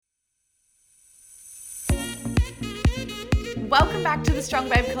Welcome back to the Strong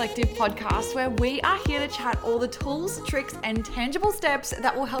Babe Collective podcast, where we are here to chat all the tools, tricks, and tangible steps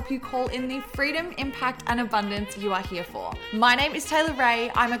that will help you call in the freedom, impact, and abundance you are here for. My name is Taylor Ray.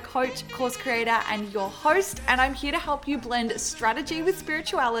 I'm a coach, course creator, and your host, and I'm here to help you blend strategy with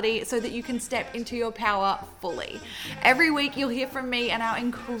spirituality so that you can step into your power fully. Every week, you'll hear from me and our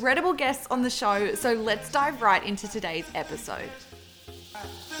incredible guests on the show, so let's dive right into today's episode.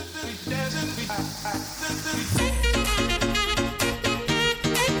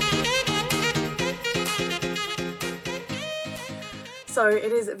 So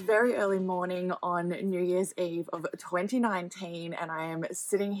it is very early morning on New Year's Eve of 2019, and I am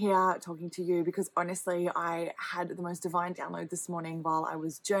sitting here talking to you because honestly, I had the most divine download this morning while I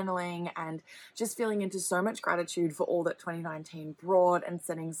was journaling and just feeling into so much gratitude for all that 2019 brought and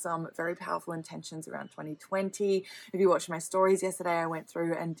setting some very powerful intentions around 2020. If you watched my stories yesterday, I went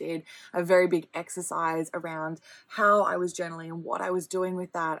through and did a very big exercise around how I was journaling and what I was doing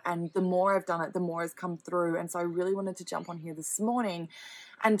with that. And the more I've done it, the more has come through. And so I really wanted to jump on here this morning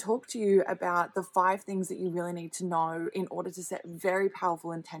and talk to you about the 5 things that you really need to know in order to set very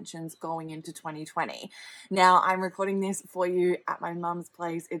powerful intentions going into 2020. Now, I'm recording this for you at my mum's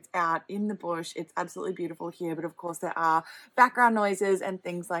place. It's out in the bush. It's absolutely beautiful here, but of course there are background noises and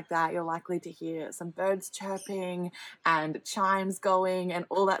things like that. You're likely to hear some birds chirping and chimes going and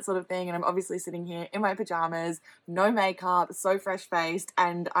all that sort of thing. And I'm obviously sitting here in my pajamas, no makeup, so fresh-faced,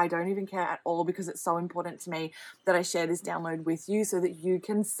 and I don't even care at all because it's so important to me that I share this download with you so that you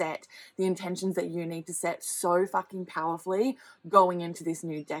can set the intentions that you need to set so fucking powerfully going into this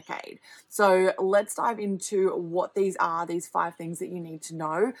new decade. So let's dive into what these are, these 5 things that you need to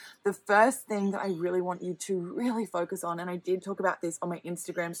know. The first thing that I really want you to really focus on, and I did talk about this on my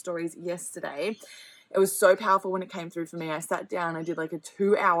Instagram stories yesterday, it was so powerful when it came through for me. I sat down, I did like a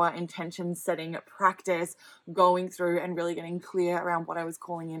 2-hour intention setting practice, going through and really getting clear around what I was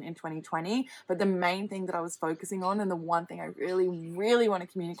calling in 2020. But the main thing that I was focusing on, and the one thing I really, really want to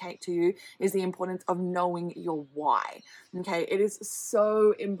communicate to you, is the importance of knowing your why. Okay, it is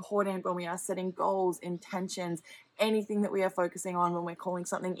so important when we are setting goals, intentions, anything that we are focusing on when we're calling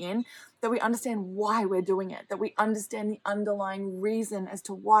something in, that we understand why we're doing it, that we understand the underlying reason as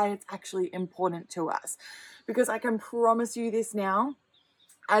to why it's actually important to us. Because I can promise you this now,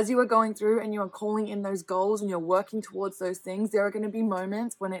 as you are going through and you are calling in those goals and you're working towards those things, there are going to be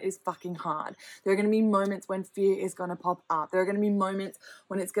moments when it is fucking hard. There are going to be moments when fear is going to pop up. There are going to be moments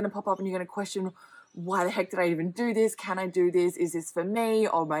when it's going to pop up and you're going to question, why the heck did I even do this? Can I do this? Is this for me?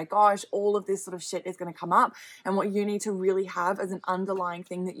 Oh my gosh, all of this sort of shit is going to come up. And what you need to really have as an underlying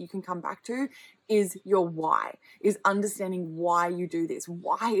thing that you can come back to is your why, is understanding why you do this.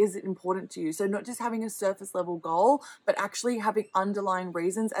 Why is it important to you? So not just having a surface level goal, but actually having underlying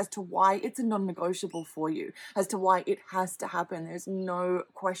reasons as to why it's a non-negotiable for you, as to why it has to happen. There's no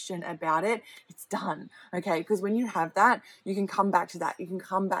question about it. It's done. Okay. Because when you have that, you can come back to that. You can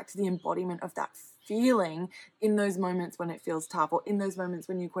come back to the embodiment of that feeling in those moments when it feels tough, or in those moments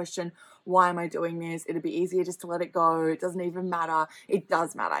when you question, why am I doing this? It'd be easier just to let it go. It doesn't even matter. It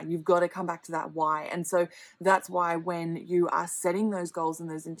does matter. You've got to come back to that why. And so that's why when you are setting those goals and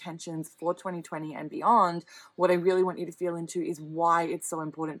those intentions for 2020 and beyond, what I really want you to feel into is why it's so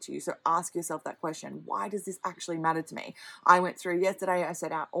important to you. So ask yourself that question. Why does this actually matter to me? I went through yesterday, I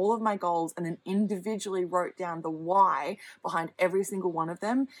set out all of my goals and then individually wrote down the why behind every single one of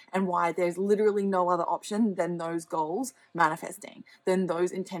them, and why there's literally no other option than those goals manifesting, than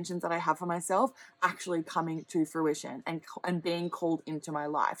those intentions that I have for myself actually coming to fruition and being called into my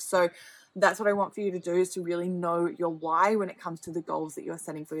life. So that's what I want for you to do, is to really know your why when it comes to the goals that you're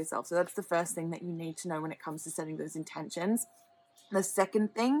setting for yourself. So that's the first thing that you need to know when it comes to setting those intentions. The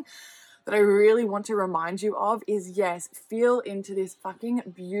second thing that I really want to remind you of is, yes, feel into this fucking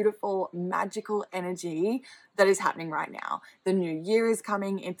beautiful, magical energy that is happening right now. The new year is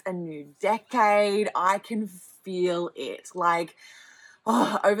coming. It's a new decade. I can feel it. Like,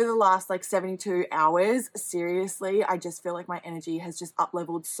 over the last 72 hours, seriously, I just feel like my energy has just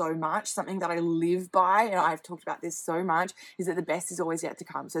up-leveled so much. Something that I live by, and I've talked about this so much, is that the best is always yet to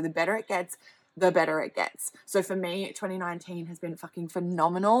come. So the better it gets, the better it gets. So for me, 2019 has been fucking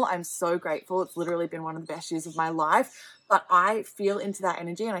phenomenal. I'm so grateful. It's literally been one of the best years of my life. But I feel into that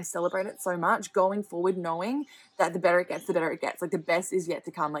energy and I celebrate it so much going forward, knowing that the better it gets, the better it gets. Like, the best is yet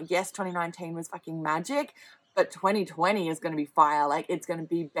to come. Like, yes, 2019 was fucking magic, but 2020 is going to be fire. Like, it's going to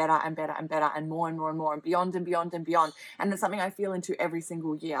be better and better and better and more and more and more and beyond and beyond and beyond. And it's something I feel into every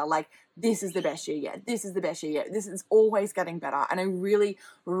single year. Like, this is the best year yet. This is the best year yet. This is always getting better. And I really,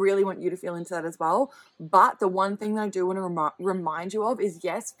 really want you to feel into that as well. But the one thing that I do want to remind you of is,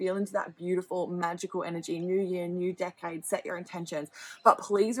 yes, feel into that beautiful, magical energy. New year, new decade, set your intentions. But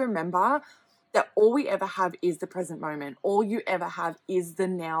please remember that all we ever have is the present moment. All you ever have is the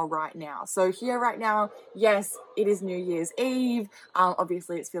now, right now. So here, right now, yes, it is New Year's Eve.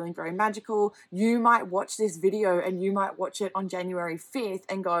 Obviously, it's feeling very magical. You might watch this video and you might watch it on January 5th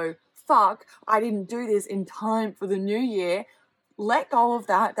and go, fuck, I didn't do this in time for the new year. Let go of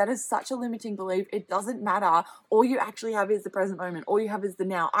that. That is such a limiting belief. It doesn't matter. All you actually have is the present moment. All you have is the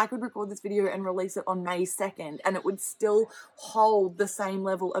now. I could record this video and release it on May 2nd and it would still hold the same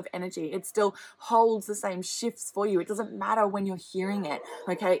level of energy. It still holds the same shifts for you. It doesn't matter when you're hearing it,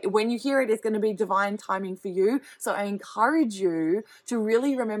 okay? When you hear it, it's going to be divine timing for you. So I encourage you to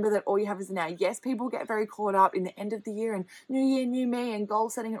really remember that all you have is the now. Yes, people get very caught up in the end of the year and new year, new me and goal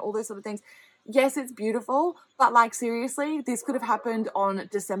setting and all those sort of things. Yes, it's beautiful, but like, seriously, this could have happened on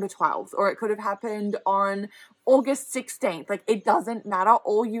December 12th, or it could have happened on August 16th. Like, it doesn't matter.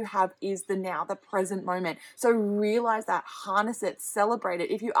 All you have is the now, the present moment. So realize that, harness it, celebrate it.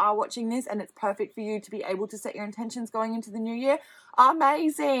 If you are watching this and it's perfect for you to be able to set your intentions going into the new year,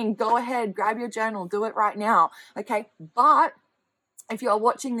 amazing. Go ahead, grab your journal, do it right now. Okay. But if you're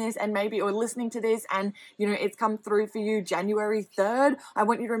watching this and maybe you're listening to this and, you know, it's come through for you January 3rd, I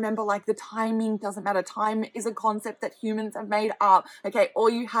want you to remember, like, the timing doesn't matter. Time is a concept that humans have made up. Okay. All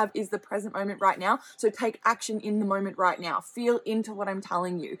you have is the present moment right now. So take action in the moment right now. Feel into what I'm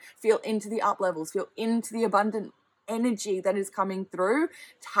telling you. Feel into the up levels. Feel into the abundant energy that is coming through.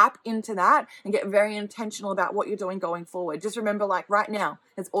 Tap into that and get very intentional about what you're doing going forward. Just remember, like, right now,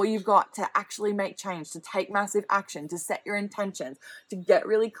 it's all you've got to actually make change, to take massive action, to set your intentions, to get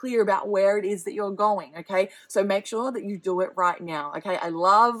really clear about where it is that you're going. Okay. So make sure that you do it right now. Okay. I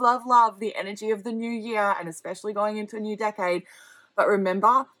love, love, love the energy of the new year, and especially going into a new decade. But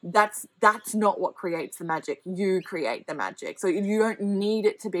remember, that's not what creates the magic. You create the magic. So you don't need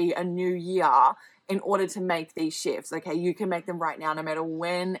it to be a new year in order to make these shifts. Okay, you can make them right now, no matter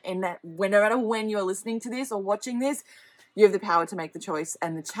when. No matter when you're listening to this or watching this, you have the power to make the choice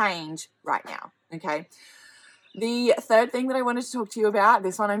and the change right now. Okay. The third thing that I wanted to talk to you about,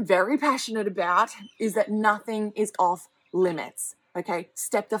 this one I'm very passionate about, is that nothing is off limits. Okay,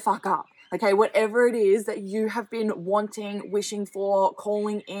 step the fuck up. Okay, whatever it is that you have been wanting, wishing for,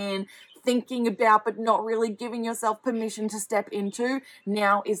 calling in, thinking about, but not really giving yourself permission to step into,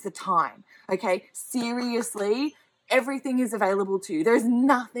 now is the time. Okay, seriously, everything is available to you. There's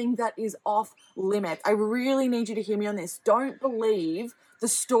nothing that is off limits. I really need you to hear me on this. Don't believe the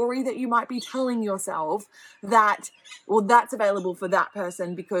story that you might be telling yourself that, well, that's available for that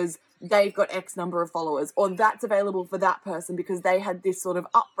person because they've got X number of followers, or that's available for that person because they had this sort of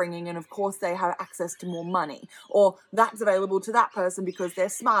upbringing and of course they have access to more money, or that's available to that person because they're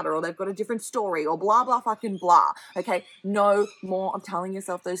smarter or they've got a different story, or blah, blah, fucking blah. Okay. No more of telling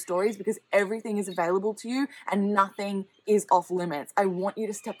yourself those stories, because everything is available to you and nothing is off limits. I want you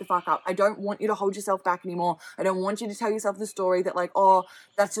to step the fuck up. I don't want you to hold yourself back anymore. I don't want you to tell yourself the story that, like, oh,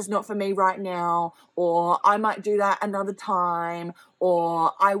 that's just not for me right now, or I might do that another time,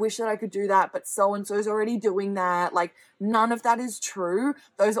 or I wish that I could do that, but so-and-so is already doing that. Like, none of that is true.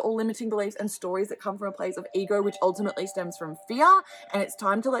 Those are all limiting beliefs and stories that come from a place of ego, which ultimately stems from fear. And it's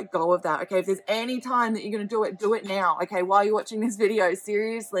time to let go of that. Okay. If there's any time that you're going to do it now. Okay. While you're watching this video,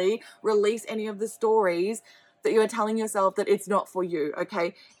 seriously, release any of the stories that you are telling yourself that it's not for you.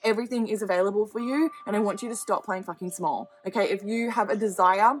 Okay. Everything is available for you. And I want you to stop playing fucking small. Okay. If you have a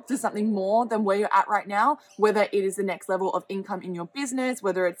desire for something more than where you're at right now, whether it is the next level of income in your business,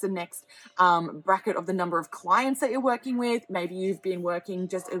 whether it's the next bracket of the number of clients that you're working with, maybe you've been working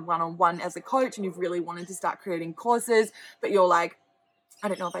just one-on-one as a coach and you've really wanted to start creating courses, but you're like, I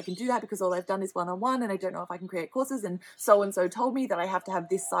don't know if I can do that because all I've done is one-on-one and I don't know if I can create courses, and so-and-so told me that I have to have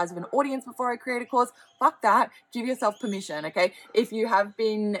this size of an audience before I create a course. Fuck that. Give yourself permission, okay? If you have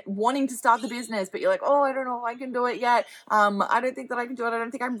been wanting to start the business, but you're like, oh, I don't know if I can do it yet. I don't think that I can do it. I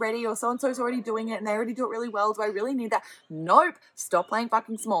don't think I'm ready, or so-and-so's already doing it and they already do it really well. Do I really need that? Nope. Stop playing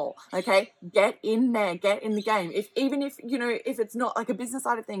fucking small, okay? Get in there. Get in the game. If it's not like a business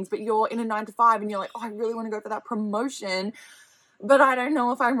side of things, but you're in a 9-to-5 and you're like, oh, I really want to go for that promotion, but I don't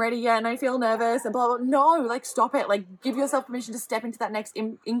know if I'm ready yet and I feel nervous and blah, blah. No, like, stop it. Like, give yourself permission to step into that next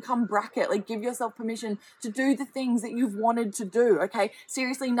income bracket. Like, give yourself permission to do the things that you've wanted to do, okay?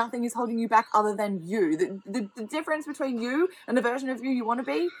 Seriously, nothing is holding you back other than you. The difference between you and the version of you want to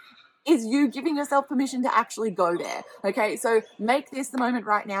be is you giving yourself permission to actually go there. Okay, so make this the moment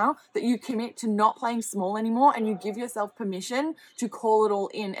right now that you commit to not playing small anymore, and you give yourself permission to call it all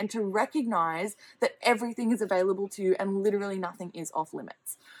in and to recognize that everything is available to you and literally nothing is off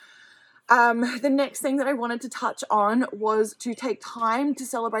limits. The next thing that I wanted to touch on was to take time to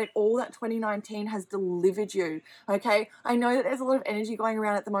celebrate all that 2019 has delivered you. Okay, I know that there's a lot of energy going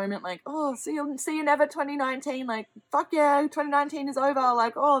around at the moment, like, oh, see you never 2019, like, fuck yeah, 2019 is over,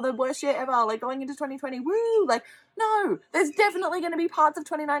 like, oh, the worst year ever, like, going into 2020, woo, like, no, there's definitely going to be parts of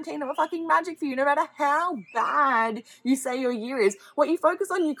 2019 that were fucking magic for you, no matter how bad you say your year is. What you focus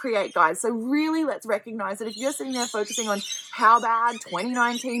on, you create, guys. So really, let's recognize that if you're sitting there focusing on how bad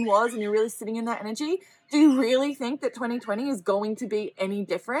 2019 was and you're really sitting in that energy, do you really think that 2020 is going to be any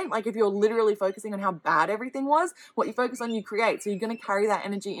different? Like, if you're literally focusing on how bad everything was, what you focus on, you create. So you're going to carry that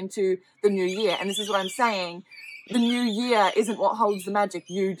energy into the new year. And this is what I'm saying. The new year isn't what holds the magic,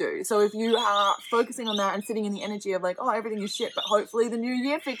 you do. So if you are focusing on that and sitting in the energy of like, oh, everything is shit, but hopefully the new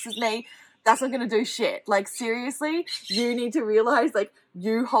year fixes me, that's not going to do shit. Like, seriously, you need to realize, like,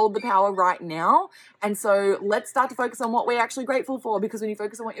 you hold the power right now. And so let's start to focus on what we're actually grateful for, because when you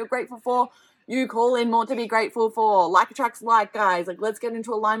focus on what you're grateful for, you call in more to be grateful for. Like attracts like, guys. Like, let's get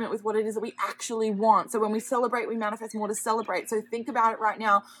into alignment with what it is that we actually want. So when we celebrate, we manifest more to celebrate. So think about it right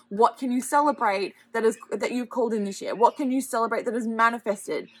now. What can you celebrate that you've called in this year? What can you celebrate that is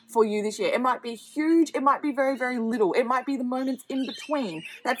manifested for you this year? It might be huge. It might be very, very little. It might be the moments in between.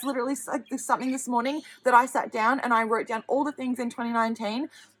 That's literally something this morning that I sat down and I wrote down all the things in 2019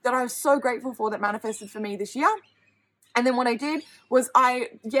 that I was so grateful for that manifested for me this year. And then what I did was I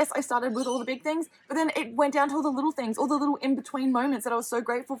started with all the big things, but then it went down to all the little things, all the little in-between moments that I was so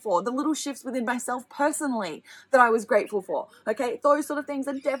grateful for, the little shifts within myself personally that I was grateful for. Okay, those sort of things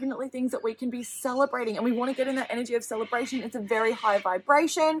are definitely things that we can be celebrating, and we want to get in that energy of celebration. It's a very high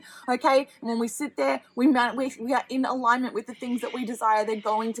vibration, okay? And when we sit there, we are in alignment with the things that we desire. They're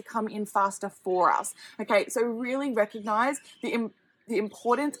going to come in faster for us, okay? So really recognize the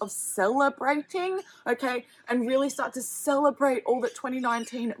importance of celebrating, okay, and really start to celebrate all that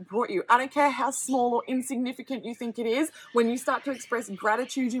 2019 brought you. I don't care how small or insignificant you think it is. When you start to express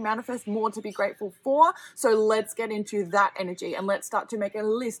gratitude, you manifest more to be grateful for. So let's get into that energy and let's start to make a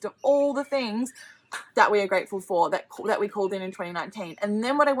list of all the things that we are grateful for, that we called in 2019. And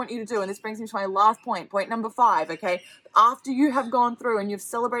then what I want you to do, and this brings me to my last point number 5, okay? After you have gone through and you've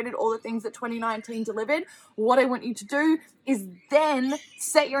celebrated all the things that 2019 delivered, what I want you to do is then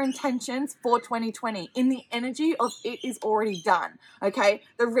set your intentions for 2020 in the energy of it is already done, okay?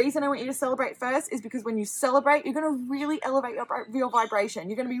 The reason I want you to celebrate first is because when you celebrate, you're going to really elevate your vibration.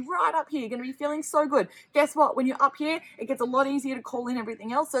 You're going to be right up here. You're going to be feeling so good. Guess what? When you're up here, it gets a lot easier to call in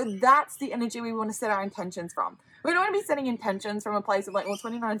everything else. So that's the energy we want to set our intentions from. We don't want to be setting intentions from a place of like, well,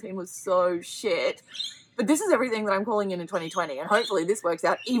 2019 was so shit, but this is everything that I'm calling in 2020, and hopefully this works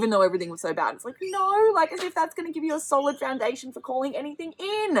out even though everything was so bad. It's like, no, like as if that's going to give you a solid foundation for calling anything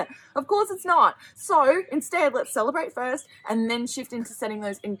in. Of course it's not. So instead, let's celebrate first and then shift into setting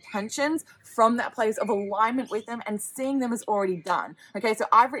those intentions from that place of alignment with them and seeing them as already done. Okay, so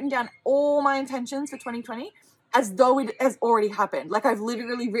I've written down all my intentions for 2020 as though it has already happened. Like, I've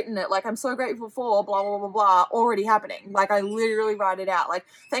literally written it, like, I'm so grateful for blah, blah, blah, blah, already happening. Like, I literally write it out. Like,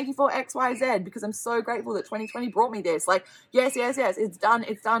 thank you for X, Y, Z, because I'm so grateful that 2020 brought me this. Like, yes, it's done,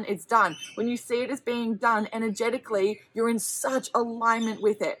 it's done, it's done. When you see it as being done energetically, you're in such alignment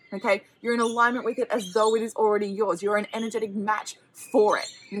with it, okay? You're in alignment with it as though it is already yours. You're an energetic match for it,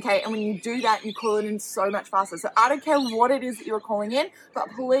 okay? And when you do that, you call it in so much faster. So I don't care what it is that you're calling in, but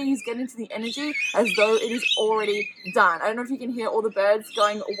please get into the energy as though it is already done. I don't know if you can hear all the birds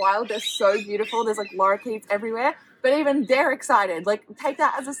going wild. They're so beautiful. There's like lorikeets everywhere, but even they're excited. Like, take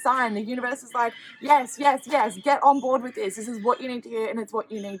that as a sign. The universe is like, yes, yes, yes, get on board with this. This is what you need to hear and it's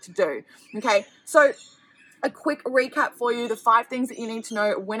what you need to do, okay? So a quick recap for you, the 5 things that you need to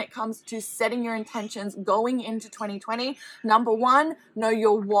know when it comes to setting your intentions going into 2020. Number 1, know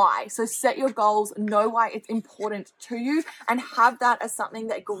your why. So set your goals, know why it's important to you, and have that as something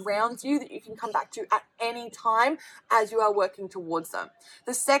that grounds you, that you can come back to at any time as you are working towards them.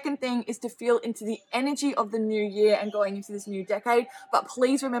 The second thing is to feel into the energy of the new year and going into this new decade. But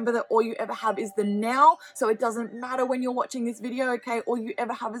please remember that all you ever have is the now. So it doesn't matter when you're watching this video, okay? All you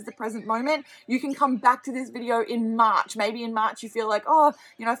ever have is the present moment. You can come back to this video in March. Maybe in March you feel like, oh,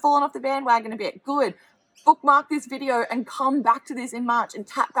 fallen off the bandwagon a bit. Good. Bookmark this video and come back to this in March and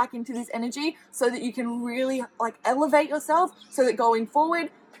tap back into this energy so that you can really like elevate yourself so that going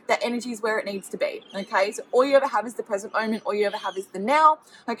forward, that energy is where it needs to be. Okay, so all you ever have is the present moment, all you ever have is the now.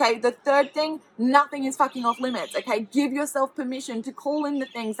 Okay, the third thing, nothing is fucking off limits. Okay, give yourself permission to call in the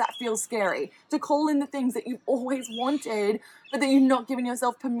things that feel scary, to call in the things that you've always wanted, but that you've not given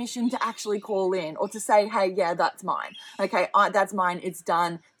yourself permission to actually call in or to say, hey, yeah, that's mine. Okay, that's mine. It's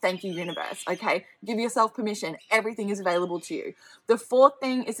done. Thank you, universe. Okay, give yourself permission. Everything is available to you. The fourth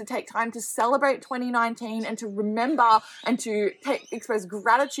thing is to take time to celebrate 2019 and to remember and to express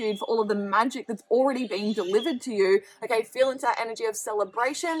gratitude for all of the magic that's already been delivered to you. Okay, feel into that energy of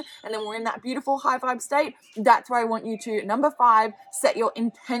celebration, and then we're in that beautiful high vibe state. That's where I want you to, number 5, set your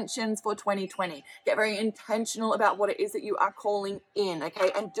intentions for 2020. Get very intentional about what it is that you are calling in,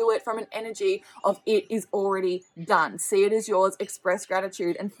 okay, and do it from an energy of it is already done. See it as yours, express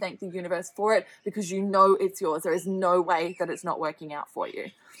gratitude, and thank the universe for it because you know it's yours. There is no way that it's not working out for you.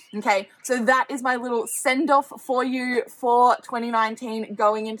 Okay, so that is my little send-off for you for 2019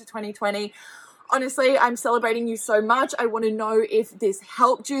 going into 2020. Honestly, I'm celebrating you so much. I want to know if this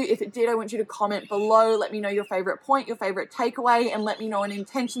helped you. If it did, I want you to comment below. Let me know your favorite point, your favorite takeaway, and let me know an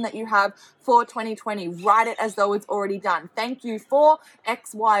intention that you have for 2020. Write it as though it's already done. Thank you for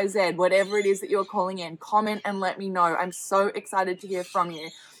X, Y, Z, whatever it is that you're calling in. Comment and let me know. I'm so excited to hear from you.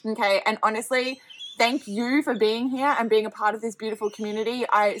 Okay, and honestly, thank you for being here and being a part of this beautiful community.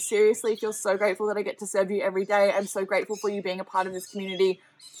 I seriously feel so grateful that I get to serve you every day. I'm so grateful for you being a part of this community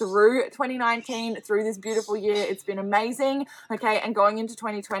through 2019, through this beautiful year. It's been amazing. Okay, and going into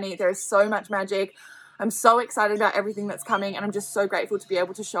 2020, there is so much magic. I'm so excited about everything that's coming, and I'm just so grateful to be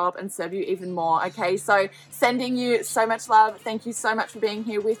able to show up and serve you even more. Okay, so sending you so much love. Thank you so much for being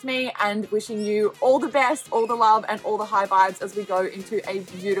here with me, and wishing you all the best, all the love, and all the high vibes as we go into a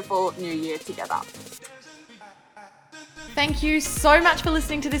beautiful new year together. Thank you so much for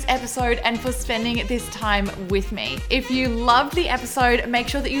listening to this episode and for spending this time with me. If you loved the episode, make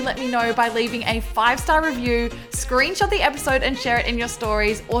sure that you let me know by leaving a 5-star review, screenshot the episode and share it in your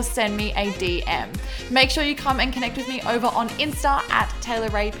stories, or send me a DM. Make sure you come and connect with me over on Insta at Taylor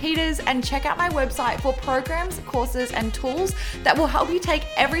Ray Peters, and check out my website for programs, courses, and tools that will help you take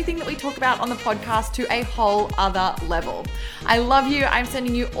everything that we talk about on the podcast to a whole other level. I love you. I'm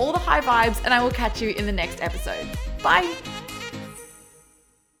sending you all the high vibes, and I will catch you in the next episode. Bye.